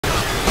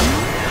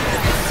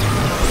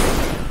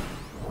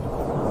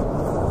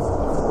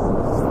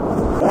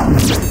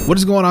What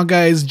is going on,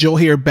 guys? Joel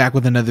here, back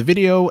with another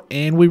video,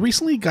 and we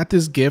recently got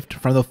this gift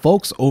from the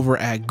folks over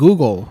at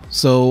Google.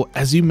 So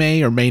as you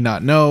may or may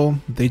not know,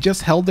 they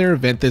just held their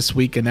event this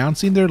week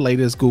announcing their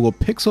latest Google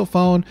Pixel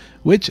phone,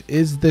 which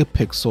is the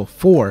Pixel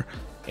 4.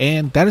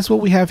 And that is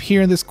what we have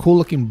here in this cool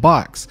looking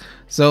box.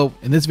 So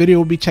in this video,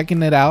 we'll be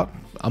checking it out,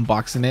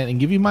 unboxing it, and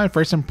give you my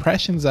first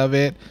impressions of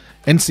it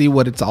and see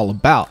what it's all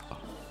about.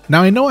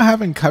 Now, I know I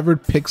haven't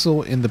covered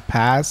Pixel in the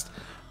past,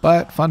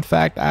 but fun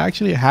fact, I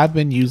actually have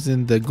been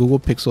using the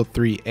Google Pixel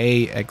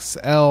 3a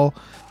XL,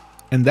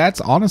 and that's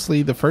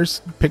honestly the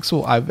first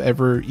Pixel I've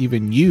ever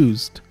even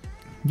used.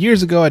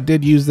 Years ago, I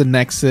did use the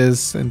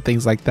Nexus and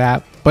things like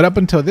that, but up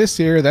until this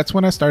year, that's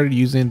when I started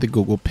using the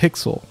Google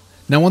Pixel.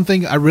 Now, one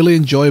thing I really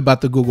enjoy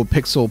about the Google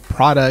Pixel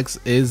products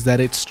is that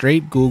it's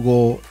straight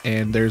Google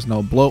and there's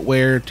no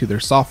bloatware to their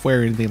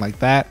software or anything like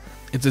that.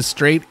 It's a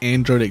straight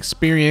Android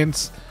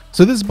experience.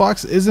 So this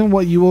box isn't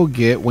what you will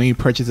get when you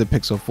purchase a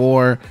Pixel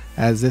 4,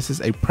 as this is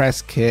a press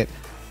kit,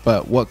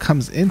 but what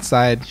comes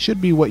inside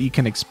should be what you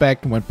can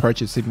expect when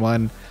purchasing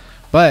one.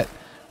 But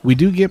we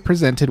do get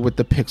presented with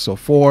the Pixel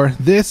 4.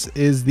 This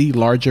is the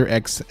larger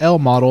XL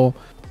model,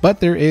 but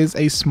there is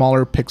a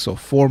smaller Pixel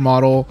 4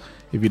 model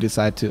if you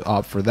decide to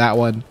opt for that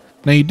one.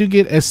 Now, you do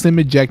get a SIM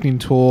ejecting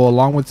tool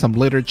along with some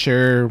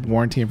literature,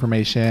 warranty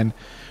information.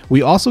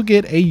 We also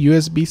get a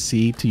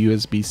USB-C to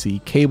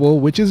USB-C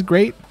cable, which is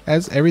great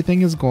as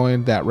everything is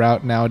going that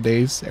route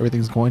nowadays.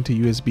 Everything's going to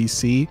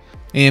USB-C,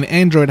 and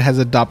Android has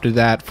adopted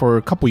that for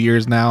a couple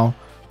years now.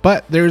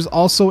 But there's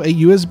also a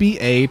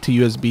USB-A to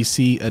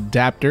USB-C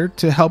adapter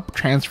to help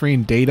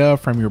transferring data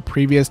from your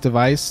previous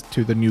device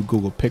to the new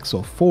Google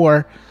Pixel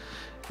 4.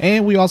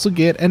 And we also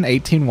get an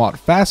 18-watt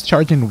fast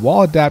charging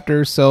wall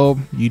adapter, so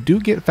you do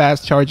get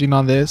fast charging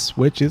on this,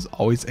 which is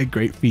always a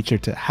great feature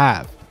to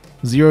have.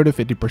 0 to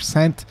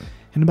 50%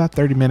 in about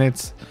 30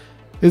 minutes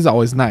is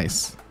always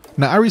nice.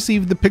 Now, I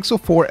received the Pixel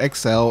 4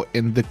 XL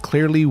in the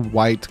clearly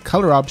white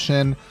color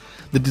option.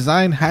 The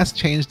design has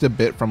changed a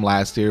bit from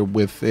last year,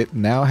 with it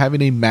now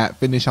having a matte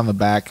finish on the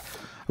back.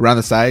 Around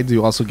the sides,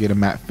 you also get a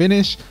matte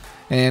finish,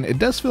 and it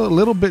does feel a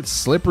little bit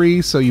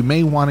slippery, so you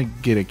may want to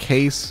get a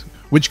case,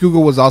 which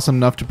Google was awesome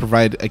enough to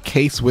provide a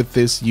case with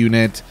this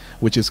unit,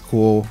 which is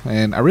cool,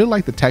 and I really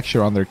like the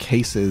texture on their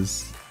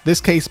cases. This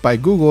case by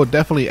Google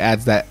definitely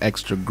adds that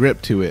extra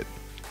grip to it.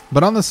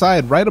 But on the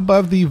side, right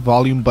above the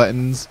volume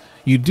buttons,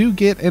 you do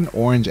get an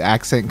orange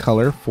accent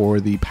color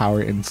for the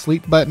power and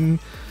sleep button.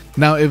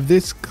 Now, if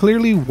this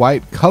clearly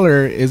white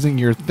color isn't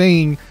your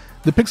thing,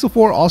 the Pixel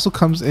 4 also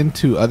comes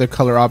into other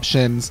color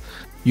options.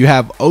 You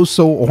have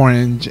Oso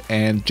Orange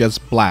and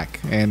just black,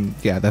 and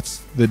yeah, that's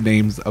the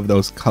names of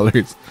those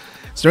colors.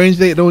 Strange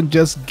they don't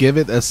just give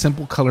it a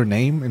simple color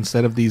name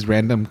instead of these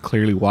random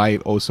clearly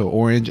white, Oso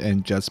Orange,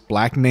 and just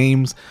black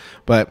names,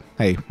 but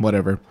hey,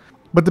 whatever.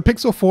 But the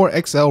Pixel 4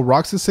 XL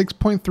rocks a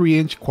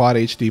 6.3-inch Quad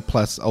HD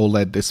Plus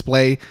OLED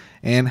display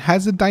and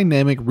has a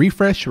dynamic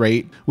refresh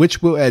rate,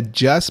 which will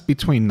adjust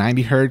between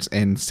 90Hz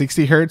and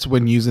 60Hz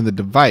when using the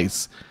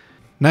device.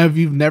 Now, if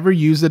you've never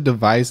used a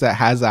device that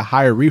has a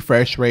higher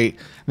refresh rate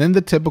than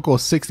the typical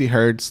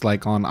 60Hz,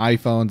 like on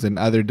iPhones and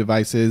other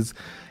devices,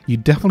 you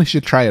definitely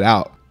should try it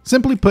out.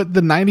 Simply put,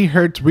 the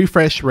 90Hz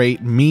refresh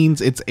rate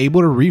means it's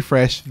able to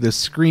refresh the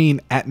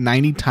screen at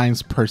 90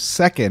 times per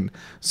second.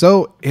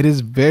 So it is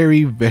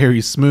very,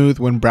 very smooth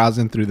when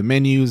browsing through the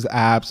menus,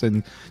 apps,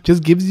 and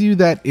just gives you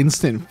that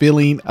instant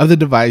feeling of the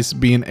device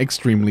being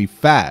extremely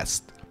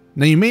fast.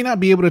 Now, you may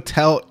not be able to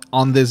tell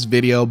on this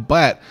video,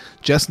 but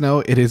just know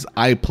it is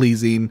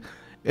eye-pleasing.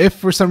 If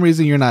for some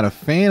reason you're not a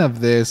fan of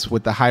this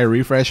with the higher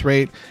refresh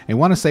rate and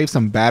want to save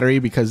some battery,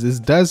 because this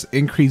does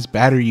increase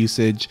battery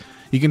usage,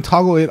 you can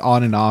toggle it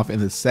on and off in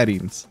the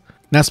settings.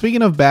 Now,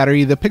 speaking of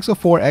battery, the Pixel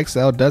 4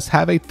 XL does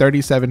have a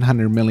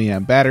 3700 mAh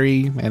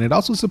battery, and it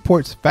also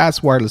supports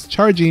fast wireless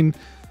charging.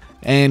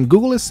 And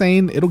Google is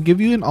saying it'll give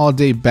you an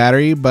all-day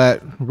battery,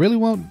 but really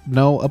won't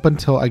know up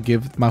until I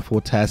give my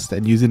full test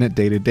and using it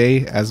day to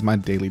day as my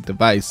daily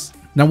device.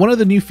 Now, one of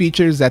the new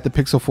features that the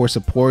Pixel 4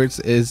 supports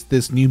is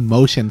this new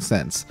motion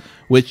sense,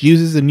 which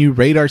uses a new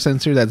radar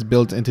sensor that's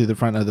built into the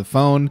front of the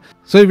phone.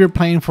 So if you're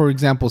playing, for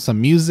example, some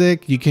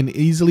music, you can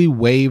easily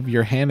wave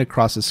your hand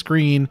across the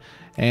screen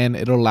and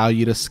it'll allow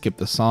you to skip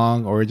the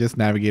song or just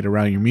navigate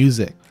around your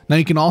music. Now,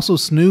 you can also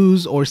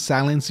snooze or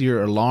silence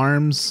your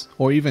alarms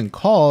or even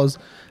calls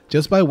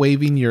just by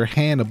waving your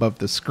hand above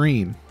the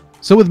screen.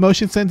 So with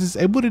motion sense, it's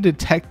able to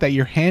detect that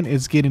your hand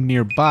is getting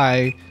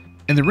nearby,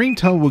 and the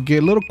ringtone will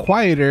get a little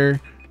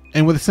quieter,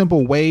 and with a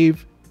simple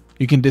wave,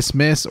 you can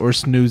dismiss or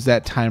snooze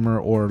that timer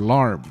or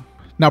alarm.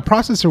 Now,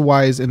 processor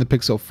wise, in the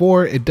Pixel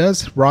 4, it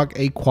does rock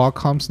a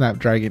Qualcomm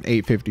Snapdragon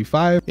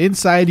 855.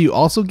 Inside, you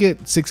also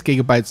get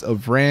 6GB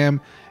of RAM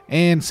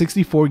and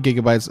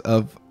 64GB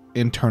of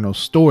internal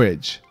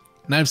storage.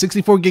 Now, if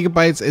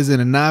 64GB isn't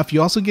enough,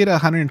 you also get a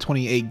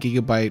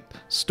 128GB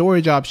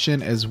storage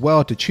option as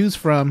well to choose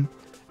from.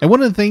 And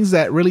one of the things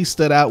that really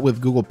stood out with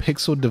Google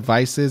Pixel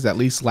devices, at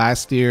least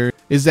last year,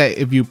 is that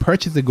if you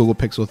purchase the Google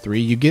Pixel 3,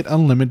 you get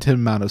unlimited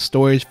amount of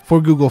storage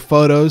for Google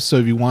Photos. So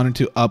if you wanted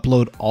to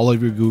upload all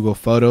of your Google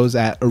Photos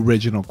at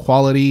original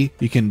quality,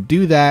 you can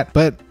do that.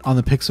 But on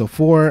the Pixel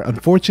 4,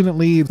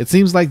 unfortunately, it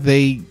seems like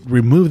they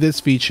removed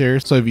this feature.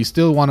 So if you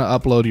still want to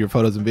upload your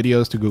photos and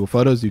videos to Google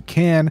Photos, you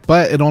can,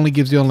 but it only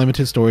gives you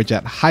unlimited storage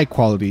at high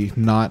quality,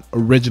 not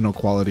original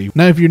quality.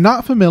 Now, if you're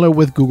not familiar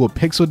with Google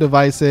Pixel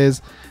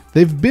devices,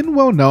 they've been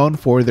well known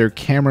for their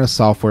camera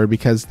software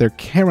because their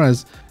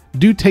cameras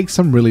do take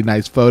some really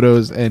nice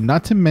photos, and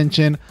not to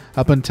mention,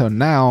 up until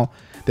now,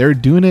 they're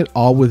doing it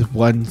all with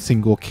one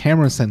single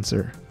camera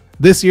sensor.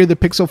 This year, the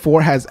Pixel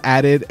 4 has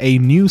added a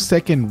new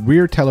second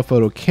rear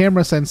telephoto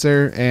camera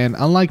sensor, and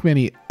unlike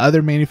many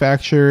other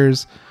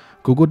manufacturers,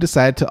 Google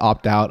decided to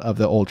opt out of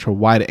the ultra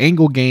wide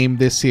angle game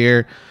this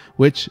year,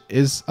 which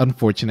is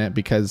unfortunate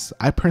because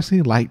I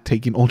personally like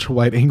taking ultra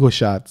wide angle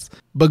shots.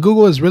 But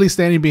Google is really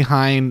standing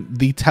behind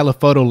the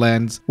telephoto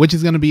lens, which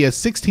is going to be a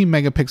 16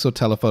 megapixel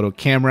telephoto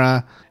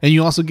camera. And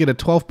you also get a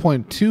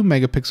 12.2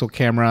 megapixel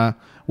camera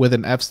with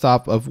an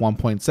f-stop of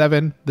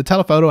 1.7. The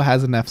telephoto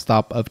has an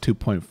f-stop of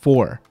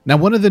 2.4. Now,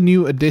 one of the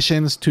new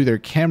additions to their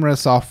camera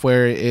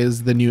software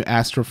is the new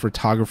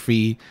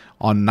astrophotography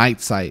on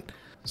night sight.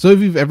 So if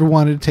you've ever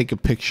wanted to take a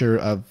picture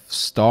of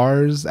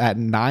stars at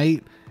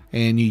night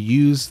and you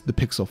use the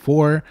Pixel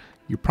 4,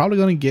 you're probably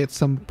going to get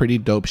some pretty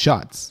dope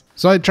shots.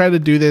 So I tried to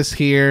do this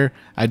here.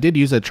 I did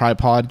use a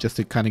tripod just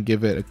to kind of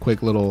give it a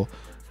quick little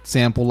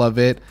sample of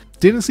it.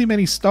 Didn't see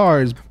many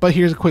stars, but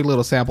here's a quick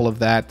little sample of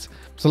that.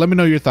 So let me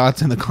know your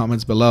thoughts in the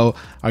comments below.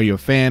 Are you a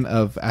fan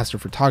of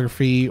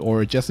astrophotography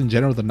or just in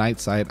general the night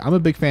sight? I'm a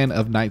big fan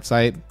of night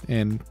sight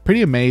and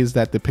pretty amazed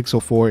that the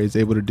Pixel 4 is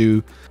able to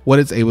do what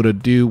it's able to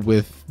do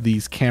with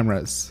these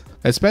cameras,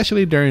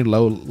 especially during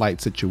low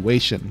light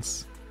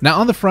situations. Now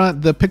on the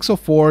front, the Pixel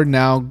 4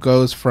 now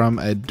goes from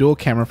a dual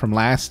camera from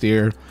last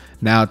year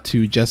now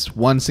to just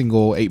one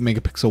single 8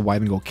 megapixel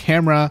wide angle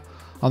camera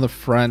on the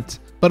front.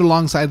 But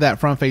alongside that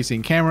front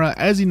facing camera,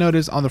 as you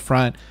notice on the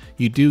front,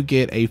 you do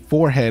get a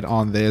forehead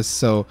on this.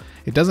 So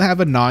it doesn't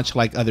have a notch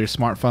like other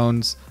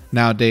smartphones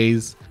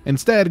nowadays.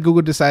 Instead,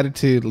 Google decided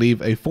to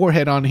leave a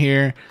forehead on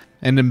here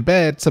and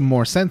embed some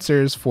more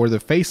sensors for the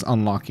face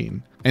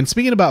unlocking. And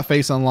speaking about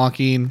face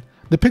unlocking,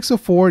 the Pixel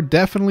 4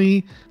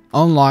 definitely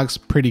unlocks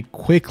pretty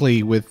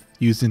quickly with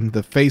using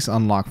the face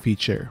unlock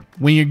feature.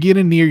 When you're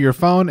getting near your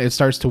phone, it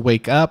starts to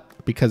wake up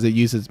because it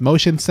uses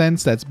motion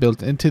sense that's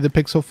built into the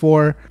Pixel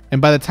 4.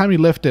 And by the time you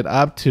lift it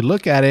up to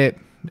look at it,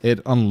 it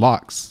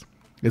unlocks.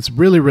 It's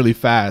really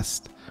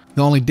fast.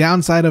 The only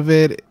downside of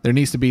it, there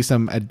needs to be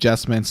some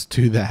adjustments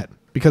to that,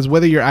 because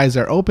whether your eyes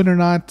are open or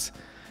not,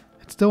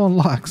 it still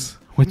unlocks,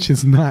 which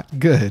is not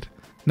good.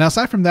 Now,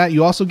 aside from that,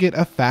 you also get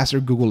a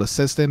faster Google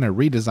Assistant, a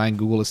redesigned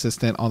Google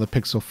Assistant on the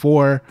Pixel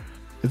 4.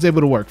 It's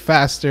able to work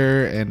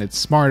faster and it's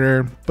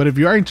smarter. But if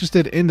you are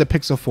interested in the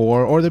Pixel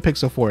 4 or the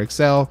Pixel 4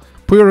 XL,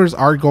 pre-orders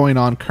are going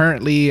on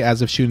currently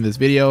as of shooting this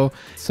video.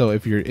 So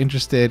if you're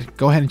interested,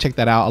 go ahead and check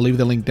that out. I'll leave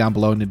the link down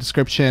below in the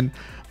description.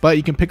 But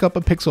you can pick up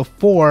a Pixel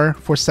 4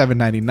 for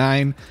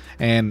 $799,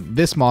 and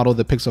this model,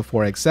 the Pixel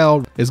 4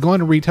 XL, is going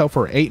to retail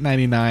for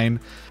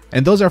 $899.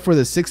 And those are for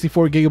the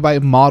 64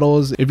 gigabyte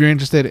models. If you're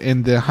interested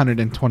in the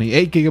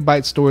 128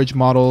 gigabyte storage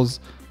models,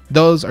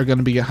 those are going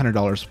to be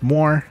 $100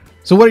 more.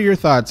 So what are your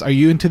thoughts? Are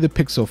you into the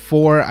Pixel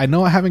 4? I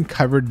know I haven't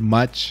covered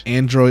much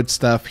Android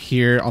stuff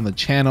here on the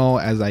channel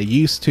as I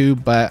used to,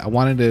 but I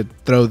wanted to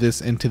throw this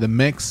into the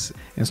mix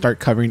and start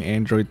covering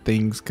Android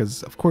things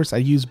because of course I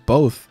use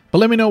both. But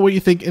let me know what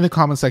you think in the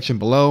comment section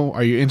below.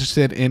 Are you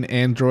interested in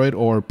Android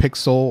or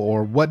Pixel,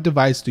 or what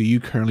device do you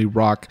currently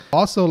rock?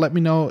 Also, let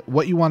me know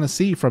what you want to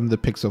see from the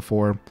Pixel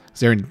 4. Is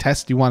there any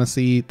tests you want to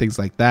see? Things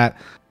like that.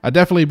 I'll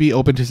definitely be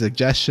open to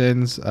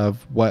suggestions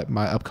of what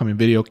my upcoming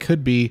video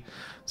could be.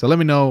 So let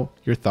me know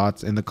your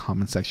thoughts in the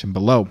comment section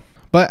below.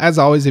 But as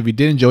always, if you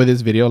did enjoy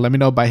this video, let me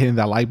know by hitting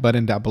that like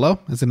button down below,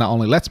 as it not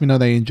only lets me know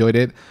that you enjoyed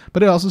it,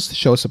 but it also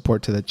shows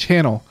support to the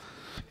channel.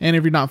 And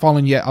if you're not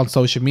following yet on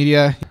social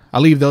media,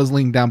 I'll leave those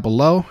linked down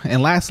below.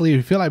 And lastly, if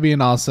you feel like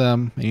being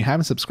awesome and you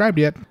haven't subscribed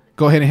yet,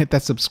 go ahead and hit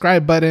that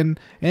subscribe button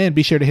and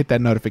be sure to hit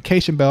that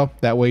notification bell.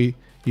 That way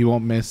you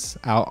won't miss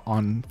out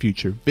on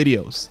future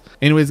videos.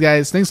 Anyways,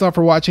 guys, thanks a lot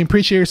for watching.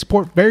 Appreciate your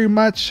support very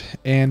much,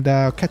 and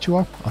I'll catch you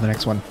all on the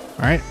next one.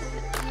 All right.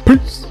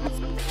 Peace.